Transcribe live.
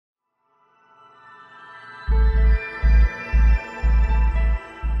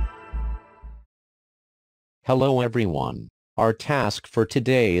Hello everyone. Our task for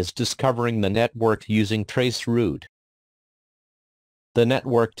today is discovering the network using Traceroute. The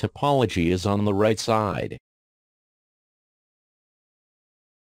network topology is on the right side.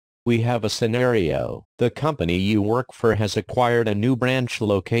 We have a scenario. The company you work for has acquired a new branch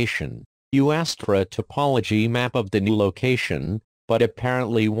location. You asked for a topology map of the new location, but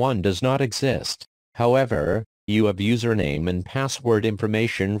apparently one does not exist. However, you have username and password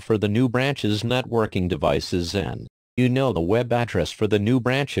information for the new branch's networking devices and you know the web address for the new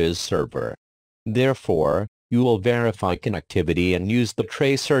branch's server. Therefore, you will verify connectivity and use the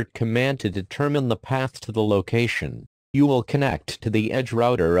traceroute command to determine the path to the location. You will connect to the edge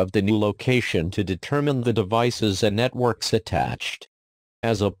router of the new location to determine the devices and networks attached.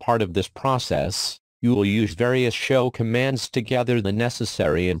 As a part of this process, you will use various show commands to gather the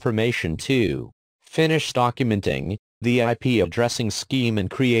necessary information to finish documenting the IP addressing scheme and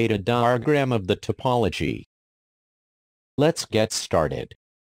create a diagram of the topology. Let's get started.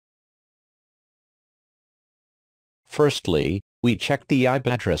 Firstly, we check the IP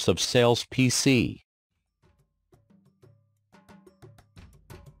address of sales PC.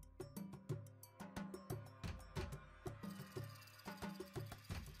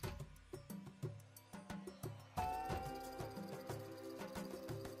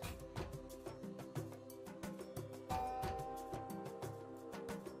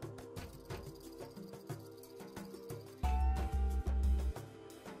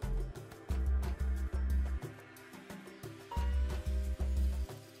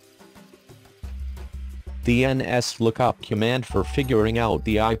 The NSLOOKUP command for figuring out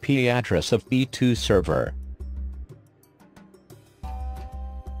the IP address of B2 server.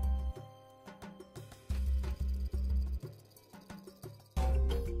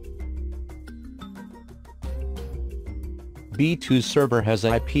 B2 server has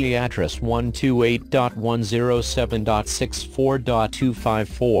IP address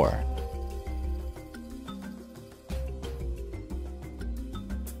 128.107.64.254.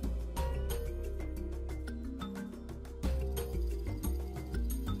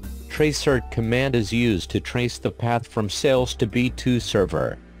 Traceroute command is used to trace the path from sales to B2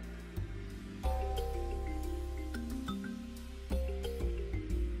 server.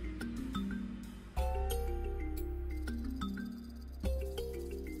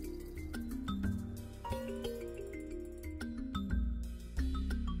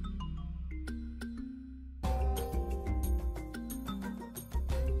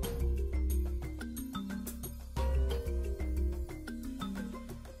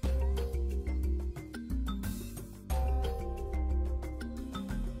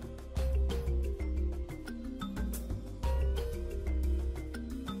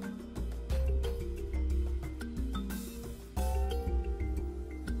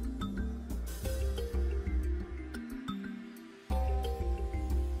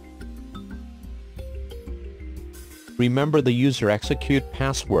 Remember, the user execute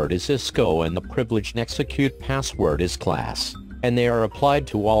password is Cisco and the privileged execute password is class, and they are applied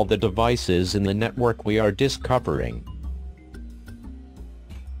to all the devices in the network we are discovering.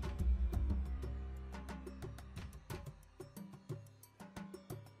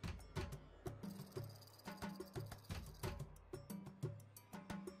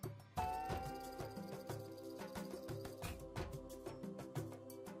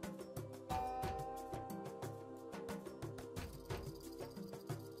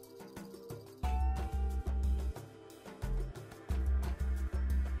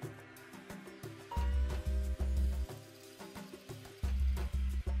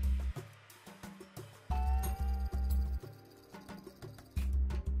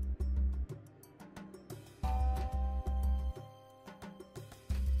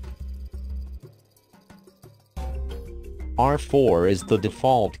 R4 is the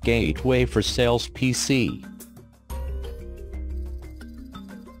default gateway for sales PC.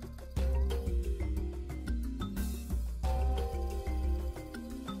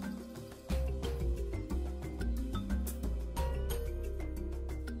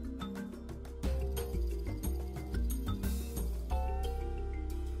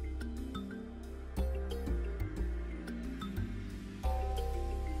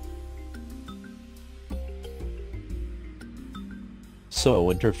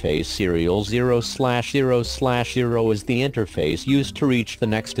 So interface serial 0/0/0 is the interface used to reach the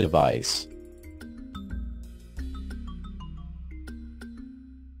next device.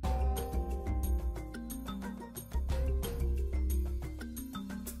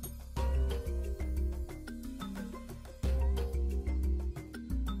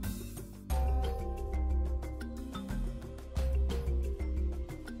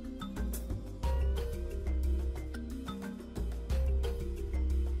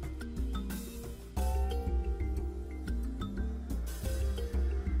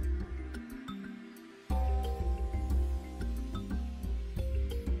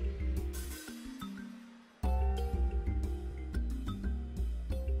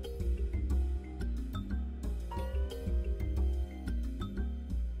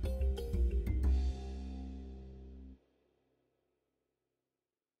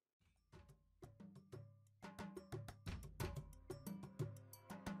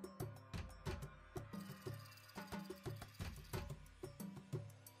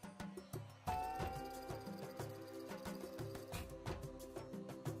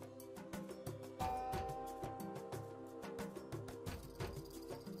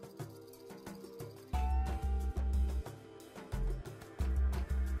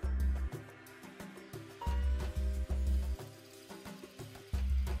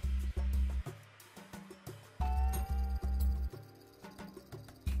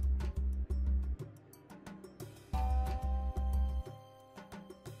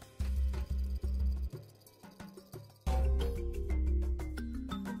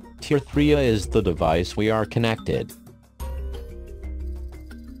 Tier 3 is the device we are connected.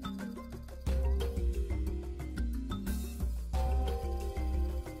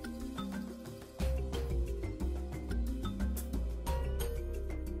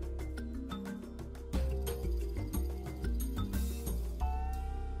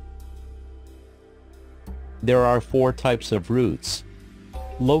 There are 4 types of routes: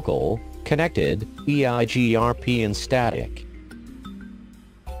 local, connected, EIGRP and static.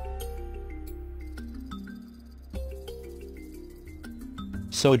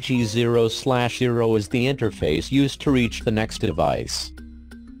 So G0/0 is the interface used to reach the next device.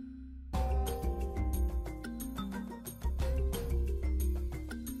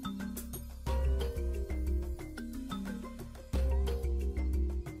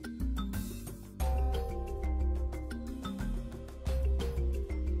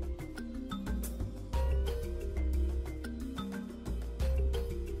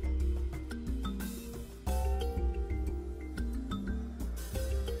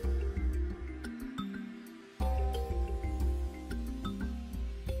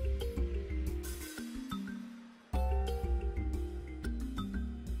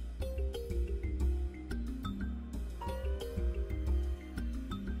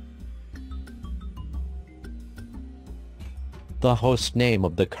 The host name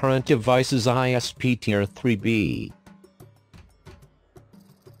of the current device is ISP Tier 3B.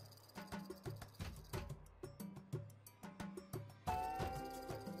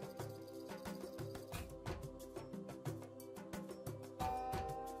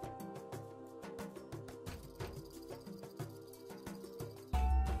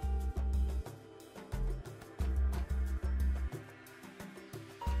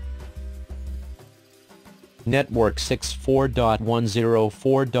 Network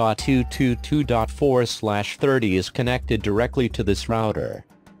 64.104.222.4/30 is connected directly to this router.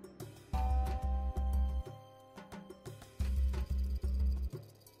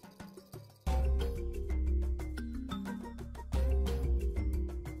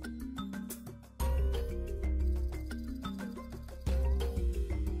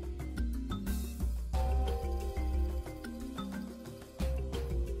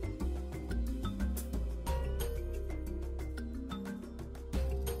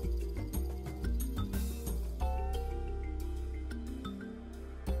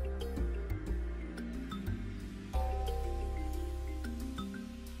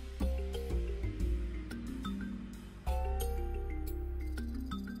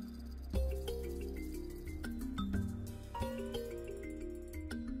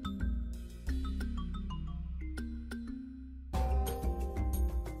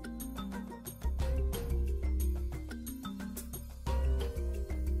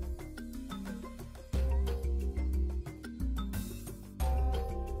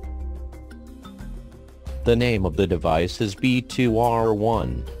 The name of the device is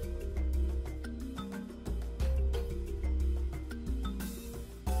B2R1.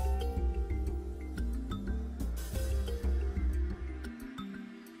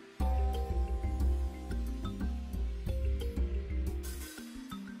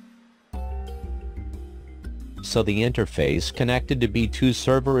 So the interface connected to B2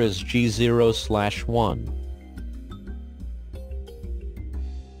 server is G0/1.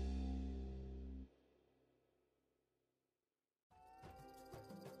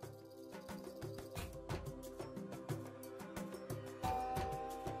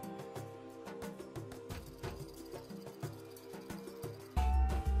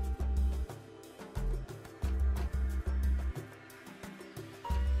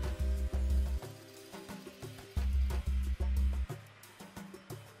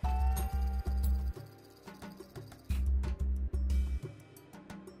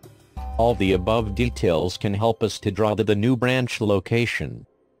 All the above details can help us to draw to the new branch location.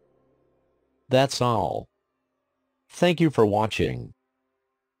 That's all. Thank you for watching.